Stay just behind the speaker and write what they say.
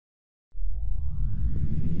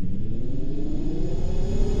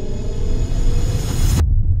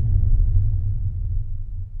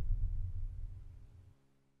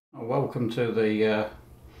welcome to the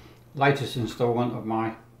latest instalment of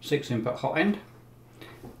my 6-input hot end,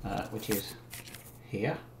 which is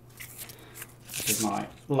here. This is my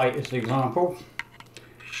latest example.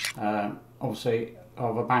 Obviously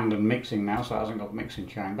I've abandoned mixing now, so it hasn't got the mixing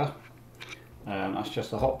chamber. That's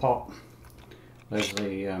just the hot pot. There's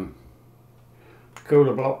the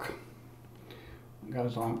cooler block. It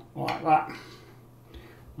goes on like that.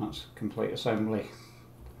 That's complete assembly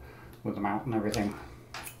with the mount and everything.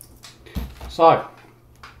 So,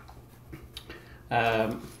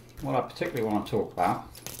 what I particularly want to talk about,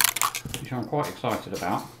 which I'm quite excited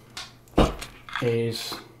about,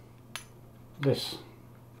 is this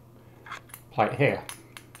plate here,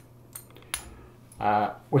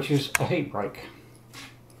 which is a heat break.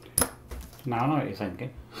 Now I know what you're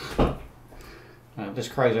thinking. This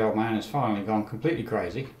crazy old man has finally gone completely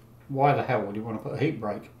crazy. Why the hell would you want to put a heat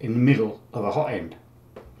break in the middle of a hot end?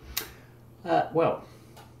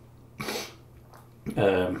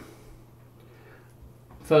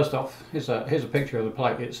 First off, here's a picture of the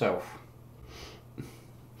plate itself.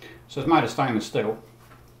 So it's made of stainless steel,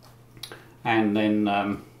 and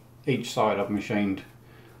then each side I've machined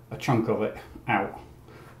a chunk of it out,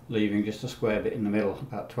 leaving just a square bit in the middle,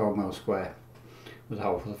 about 12mm square, with a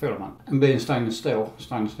hole for the filament. And being stainless steel is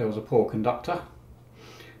a poor conductor,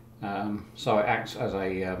 so it acts as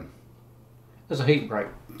a heat break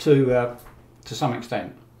to some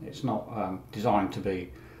extent. It's not designed to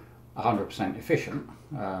be 100% efficient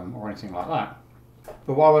or anything like that.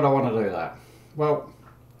 But why would I want to do that? Well,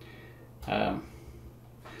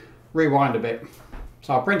 rewind a bit.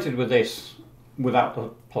 So I printed with this without the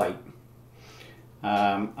plate,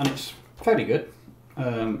 and it's fairly good.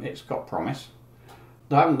 It's got promise.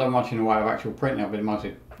 I haven't done much in the way of actual printing. I've been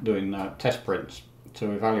mostly doing test prints to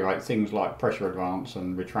evaluate things like pressure advance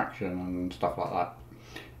and retraction and stuff like that,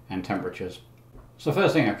 and temperatures. So the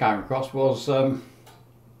first thing I came across was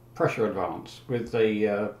pressure advance. With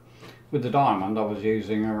the diamond I was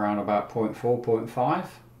using around about 0.4, 0.5.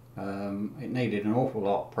 It needed an awful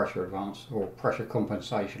lot of pressure advance, or pressure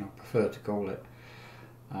compensation I prefer to call it.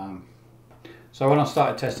 So when I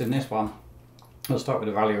started testing this one, I started with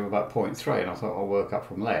a value of about 0.3, and I thought I'll work up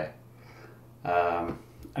from there. And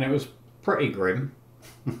it was pretty grim.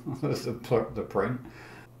 That's the print.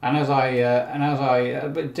 And as I a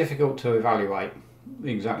bit difficult to evaluate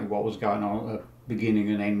exactly what was going on at the beginning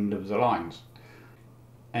and end of the lines.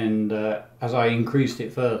 And as I increased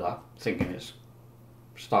it further, thinking it's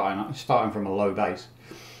starting from a low base,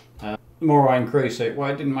 the more I increase it, well,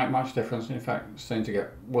 it didn't make much difference. In fact, it seemed to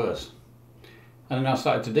get worse. And then I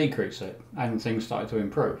started to decrease it, and things started to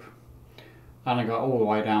improve. And I got all the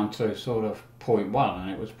way down to sort of 0.1, and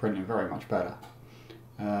it was printing very much better.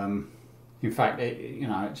 In fact,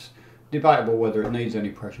 it's debatable whether it needs any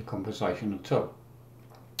pressure compensation at all.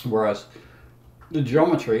 Whereas the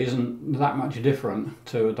geometry isn't that much different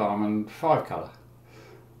to a diamond 5 colour.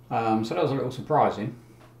 So that was a little surprising.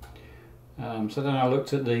 So then I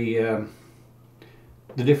looked at the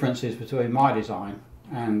differences between my design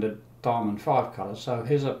and the diamond 5 colour. So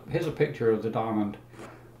here's a picture of the diamond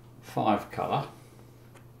 5 colour,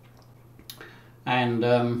 and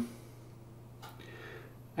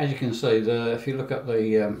as you can see, if you look at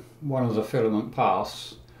the one of the filament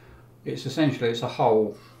paths, it's essentially a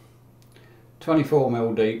hole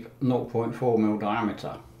 24mm deep, 0.4mm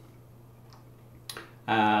diameter,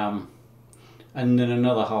 and then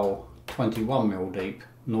another hole 21mm deep,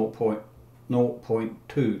 2mm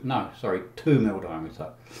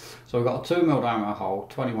diameter. So we've got a 2mm diameter hole,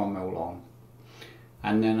 21mm long,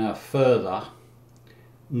 and then a further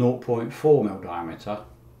 0.4mm diameter,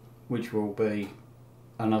 which will be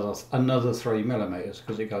another 3mm,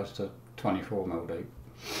 because it goes to 24mm deep.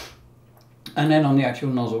 And then on the actual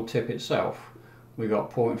nozzle tip itself, we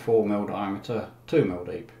got 0.4mm diameter, 2mm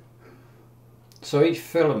deep. So each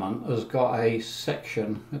filament has got a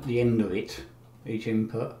section at the end of it, each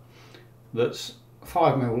input, that's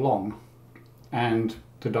 5mm long, and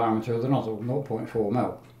the diameter of the nozzle,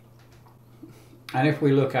 0.4mm. And if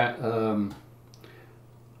we look at a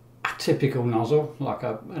typical nozzle, like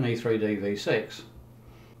an E3D V6,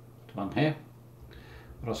 one here,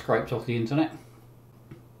 that I scraped off the internet,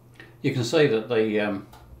 you can see that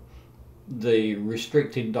the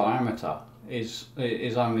restricted diameter is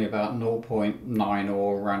only about 0.9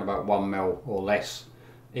 or around about 1mm or less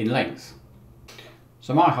in length.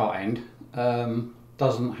 So my hot end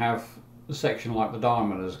doesn't have a section like the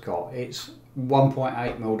diamond has got. It's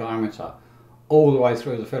 1.8mm diameter all the way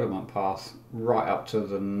through the filament path, right up to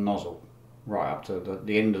the nozzle, right up to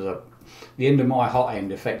the end of my hot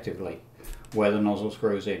end, effectively, where the nozzle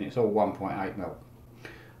screws in. It's all 1.8mm,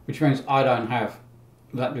 which means I don't have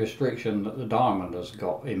that restriction that the diamond has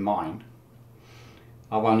got in mind.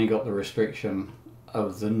 I've only got the restriction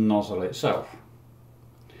of the nozzle itself.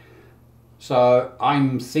 So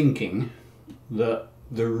I'm thinking that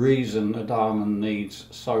the reason a diamond needs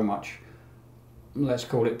so much, let's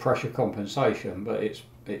call it pressure compensation, but it's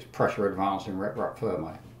pressure advancing rep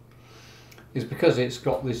firmware, is because it's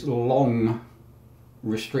got this long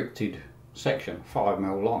restricted section,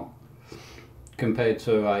 5mm long, compared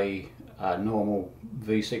to a normal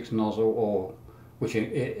V6 nozzle, or which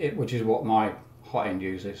is what my hot end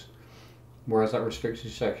uses, whereas that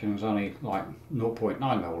restricted section is only like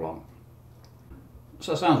 0.9mm long.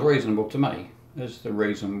 So it sounds reasonable to me. That's the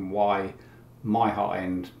reason why my hot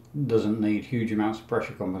end doesn't need huge amounts of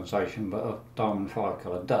pressure compensation, but a diamond 5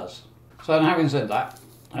 colour does. So having said that,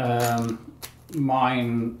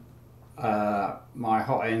 my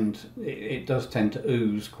hot end, it does tend to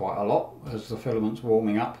ooze quite a lot as the filament's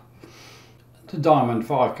warming up. The diamond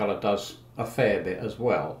 5 colour does a fair bit as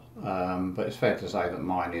well, but it's fair to say that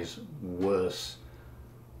mine is worse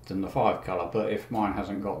than the 5 colour. But if mine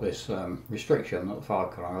hasn't got this restriction that the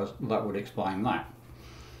 5 colour has, that would explain that.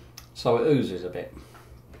 So it oozes a bit.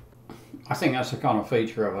 I think that's a kind of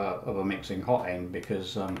feature of a mixing hot end,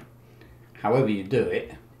 because however you do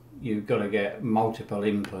it, you've got to get multiple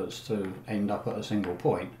inputs to end up at a single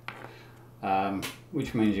point,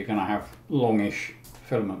 which means you're going to have longish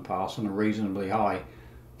filament paths and a reasonably high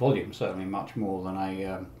volume, certainly much more than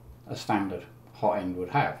a standard hot end would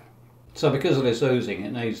have. So because of this oozing,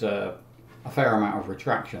 it needs a fair amount of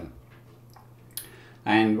retraction.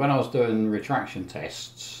 And when I was doing retraction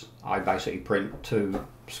tests, I basically print 2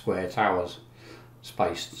 square towers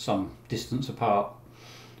spaced some distance apart,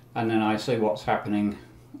 and then I see what's happening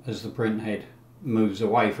as the print head moves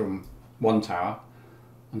away from one tower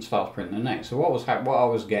and starts printing the next. So what I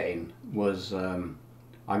was getting was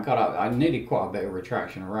I needed quite a bit of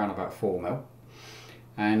retraction, around about 4mm,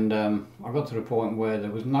 and I got to the point where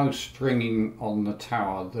there was no stringing on the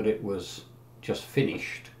tower that it was just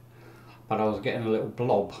finished, but I was getting a little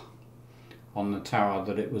blob on the tower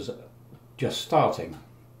that it was just starting.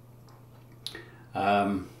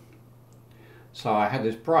 So I had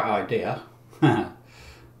this bright idea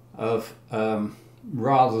of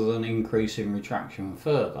rather than increasing retraction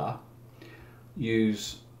further,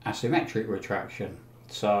 use asymmetric retraction.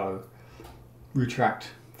 So retract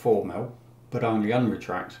 4mm, but only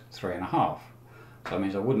unretract 3.5. So that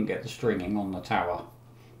means I wouldn't get the stringing on the tower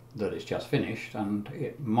that it's just finished, and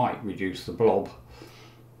it might reduce the blob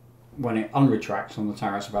when it unretracts on the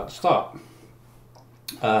tower it's about to start.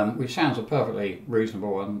 Which sounds a perfectly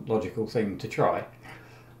reasonable and logical thing to try,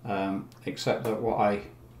 except that what I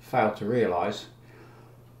failed to realise,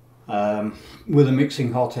 with a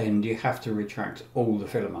mixing hot end you have to retract all the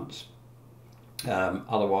filaments.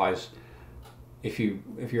 Otherwise, if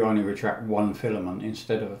you only retract one filament,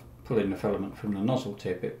 instead of pulling the filament from the nozzle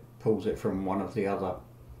tip, it pulls it from one of the other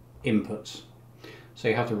inputs. So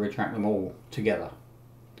you have to retract them all together.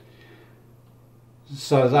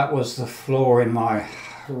 So that was the flaw in my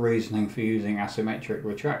reasoning for using asymmetric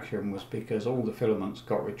retraction, was because all the filaments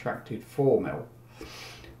got retracted 4mm,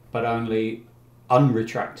 but only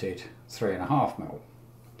unretracted 3.5mm.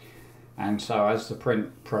 And so as the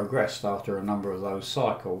print progressed after a number of those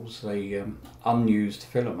cycles, the unused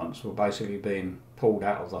filaments were basically being pulled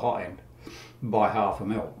out of the hot end by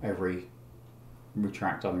 0.5mm every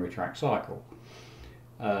retract unretract cycle.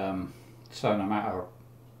 So no matter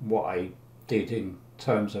what I did in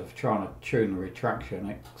terms of trying to tune the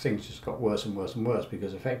retraction, things just got worse and worse and worse,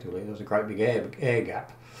 because effectively there was a great big air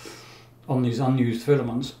gap on these unused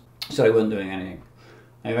filaments, so they weren't doing anything.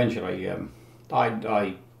 And eventually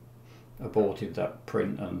I aborted that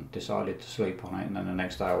print and decided to sleep on it, and then the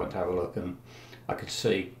next day I went to have a look, and I could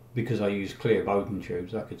see, because I used clear Bowden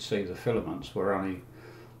tubes, I could see the filaments were only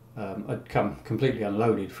had come completely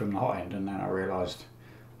unloaded from the hot end, and then I realised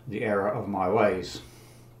the error of my ways.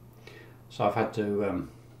 So I've had to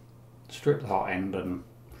strip the hot end and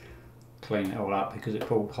clean it all up, because it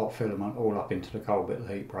pulled hot filament all up into the cold bit of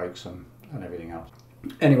the heat breaks and everything else.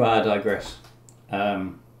 Anyway, I digress.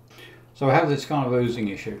 So I have this kind of oozing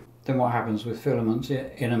issue. Then what happens with filaments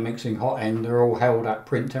in a mixing hot end, they're all held at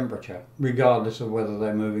print temperature, regardless of whether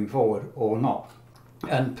they're moving forward or not.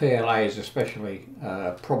 And PLA is especially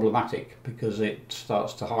problematic, because it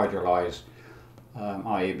starts to hydrolyse,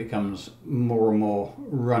 i.e. it becomes more and more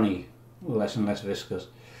runny, less and less viscous,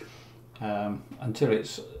 until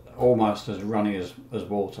it's almost as runny as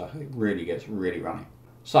water. It really gets really runny.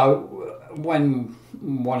 So when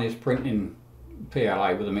one is printing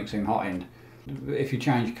PLA with a mixing hot end, if you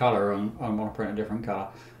change colour and want to print a different colour,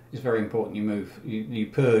 it's very important you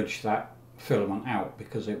purge that filament out,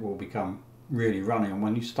 because it will become really runny, and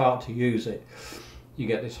when you start to use it you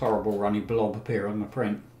get this horrible runny blob appear on the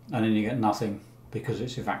print, and then you get nothing because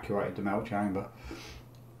it's evacuated the melt chamber,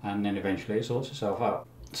 and then eventually it sorts itself out.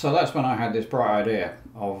 So that's when I had this bright idea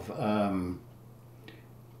of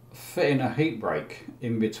fitting a heat break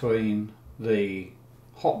in between the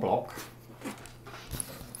hot block,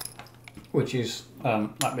 which is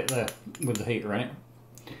that bit there with the heater in it,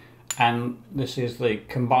 and this is the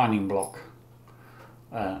combining block,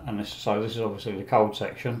 and this is obviously the cold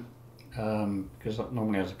section, because that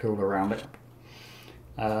normally has a cooler around it,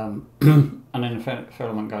 and then the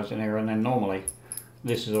filament goes in here, and then normally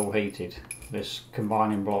this is all heated, this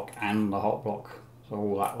combining block and the hot block, so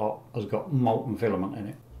all that lot has got molten filament in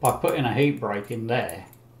it. By putting a heat break in there,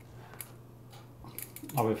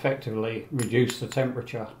 I've effectively reduced the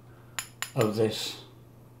temperature of this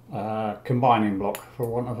combining block, for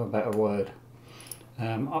want of a better word.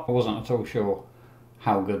 I wasn't at all sure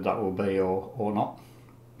how good that will be or not,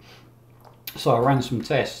 so I ran some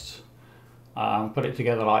tests, put it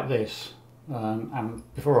together like this, and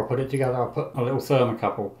before I put it together I put a little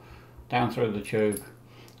thermocouple down through the tube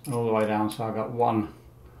and all the way down, so I got one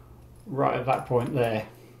right at that point there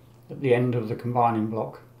at the end of the combining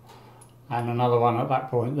block, and another one at that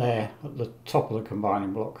point there at the top of the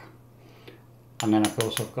combining block, and then of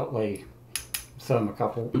course I've got the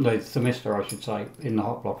thermocouple, the thermistor I should say, in the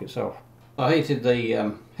hot block itself. I heated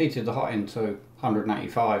the hot end to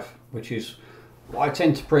 185, which is what I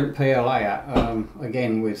tend to print PLA at,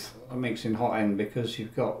 again with a mixing hot end, because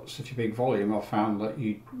you've got such a big volume. I've found that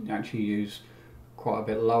you actually use quite a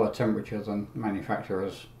bit lower temperature than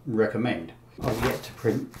manufacturers recommend. I've yet to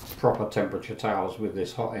print proper temperature towels with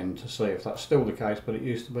this hot end to see if that's still the case, but it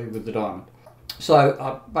used to be with the diamond. So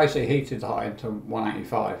I basically heated the hot end to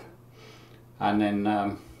 185, and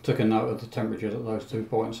then took a note of the temperatures at those 2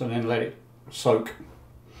 points, and then let it soak.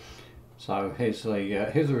 So here's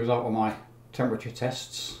the result of my temperature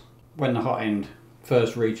tests. When the hot end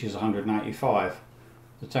first reaches 185,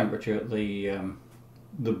 the temperature at the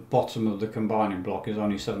bottom of the combining block is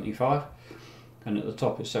only 75, and at the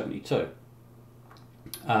top is 72.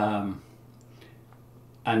 And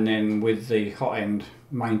then with the hot end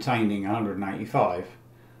maintaining 185,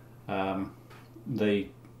 the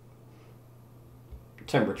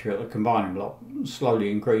temperature at the combining block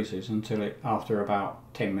slowly increases until it, after about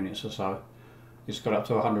 10 minutes or so, it's got up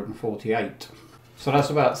to 148. So that's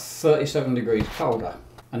about 37 degrees colder.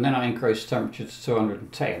 And then I increased the temperature to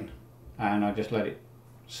 210, and I just let it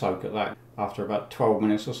soak at that. After about 12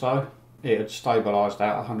 minutes or so, it had stabilised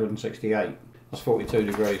out 168. That's 42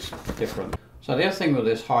 degrees different. So the other thing with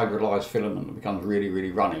this hydrolyzed filament that becomes really,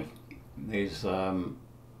 really runny is,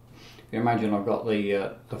 if you imagine I've got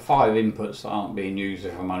the 5 inputs that aren't being used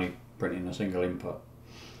if I'm only printing a single input.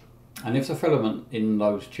 And if the filament in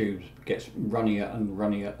those tubes gets runnier and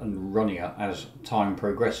runnier and runnier as time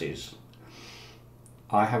progresses,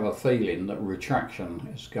 I have a feeling that retraction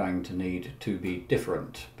is going to need to be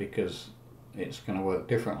different, because it's going to work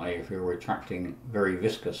differently if you're retracting very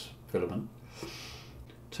viscous filament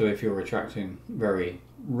to if you're retracting very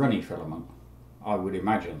runny filament. I would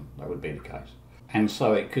imagine that would be the case. And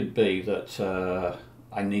so it could be that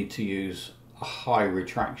I need to use a high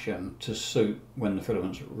retraction to suit when the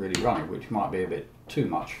filament's really runny, which might be a bit too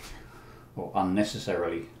much or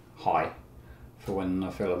unnecessarily high for when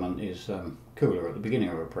the filament is cooler at the beginning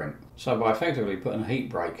of a print. So by effectively putting a heat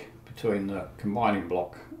break between the combining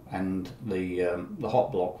block and the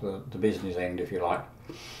hot block, the business end if you like,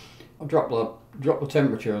 I'll drop the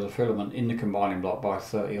temperature of the filament in the combining block by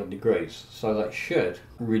 30 odd degrees, so that should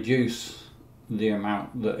reduce the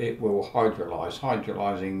amount that it will hydrolyze.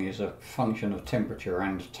 Hydrolyzing is a function of temperature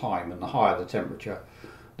and time, and the higher the temperature,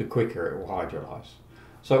 the quicker it will hydrolyze.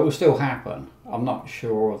 So it will still happen. I'm not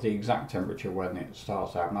sure of the exact temperature when it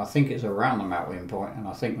starts out, and I think it's around the melting point, and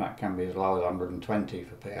I think that can be as low as 120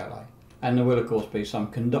 for PLA. And there will of course be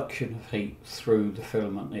some conduction of heat through the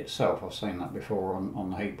filament itself. I've seen that before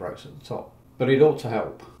on the heat breaks at the top. But it ought to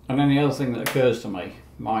help. And then the other thing that occurs to me,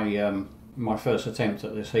 my first attempt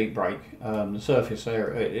at this heat break, the surface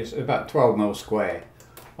area, it's about 12 mil square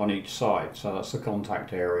on each side, so that's the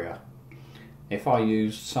contact area. If I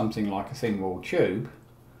used something like a thin wall tube,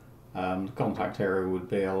 the contact area would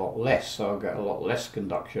be a lot less, so I'll get a lot less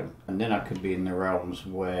conduction. And then I could be in the realms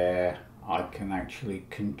where I can actually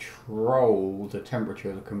control the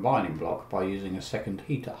temperature of the combining block by using a second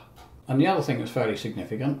heater. And the other thing that's fairly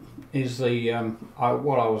significant is while I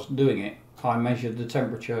was doing it, I measured the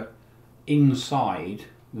temperature inside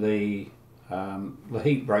the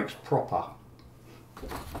heat breaks proper,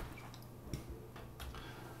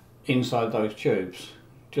 inside those tubes,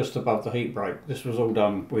 just above the heat break. This was all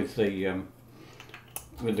done with the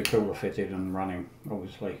cooler fitted and running,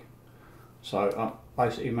 obviously. So I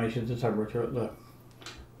basically measured the temperature at the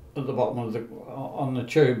bottom of on the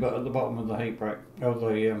tube, but at the bottom of the heat break of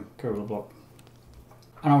the cooler block,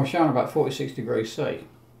 and I was showing about 46 degrees C,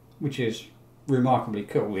 which is remarkably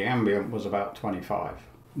cool. The ambient was about 25,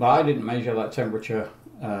 but I didn't measure that temperature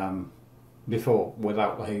before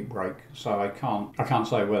without the heat break, so I can't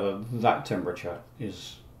say whether that temperature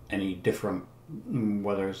is any different,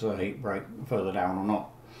 whether it's a heat break further down or not,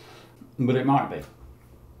 but it might be.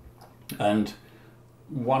 And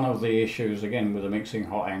one of the issues again with the mixing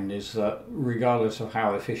hot end is that regardless of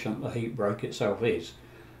how efficient the heat break itself is,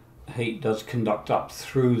 heat does conduct up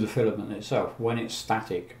through the filament itself when it's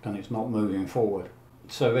static and it's not moving forward.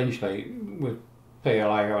 So eventually with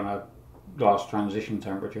PLA on a glass transition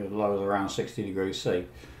temperature low as around 60 degrees C,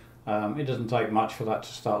 it doesn't take much for that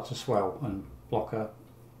to start to swell and block a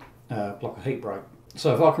heat break.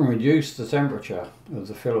 So if I can reduce the temperature of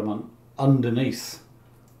the filament underneath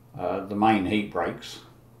the main heat breaks,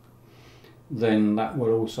 then that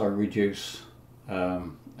will also reduce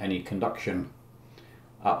any conduction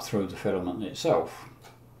up through the filament itself.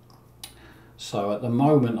 So at the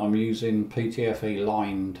moment I'm using PTFE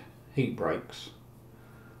lined heat breaks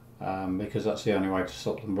because that's the only way to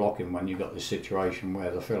stop them blocking when you've got this situation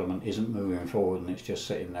where the filament isn't moving forward and it's just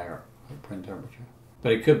sitting there at print temperature.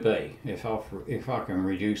 But it could be, if I can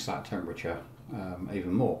reduce that temperature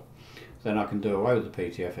even more, then I can do away with the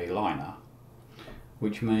PTFE liner,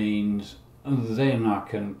 which means then I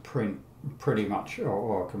can print pretty much,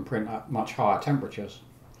 or I can print at much higher temperatures,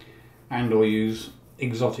 and or use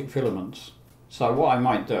exotic filaments. So what I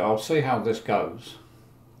might do, I'll see how this goes,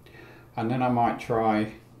 and then I might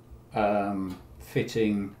try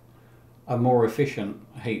fitting a more efficient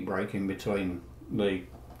heat break in between the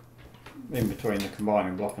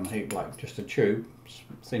combining block and heat break, just a tube,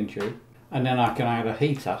 thin tube, and then I can add a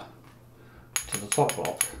heater to the top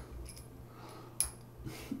block,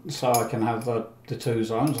 so I can have the two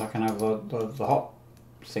zones. I can have the hot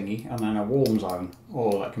thingy and then a warm zone,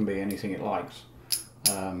 or that can be anything it likes.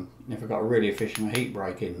 If I've got a really efficient heat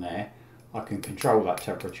break in there, I can control that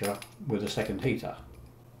temperature with a second heater.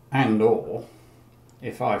 And or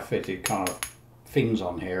if I fitted kind of fins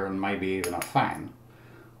on here and maybe even a fan,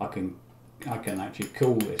 I can actually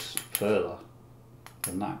cool this further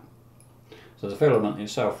than that. So the filament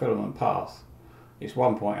itself, filament path, it's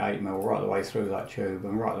 1.8mm right the way through that tube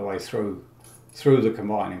and right the way through the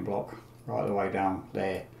combining block, right the way down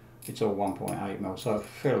there. It's all 1.8mm. So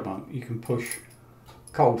filament, you can push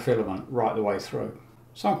cold filament right the way through.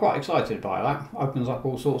 So I'm quite excited by that. Opens up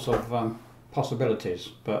all sorts of possibilities.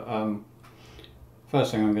 But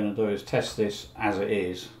first thing I'm going to do is test this as it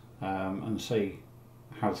is and see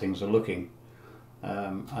how things are looking.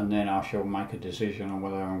 And then I shall make a decision on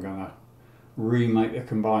whether I'm going to remake the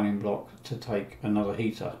combining block to take another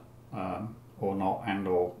heater or not, and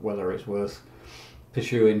or whether it's worth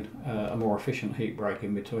pursuing a more efficient heat break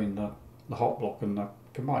in between the hot block and the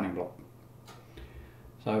combining block.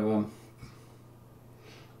 So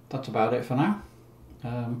that's about it for now.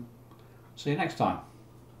 See you next time.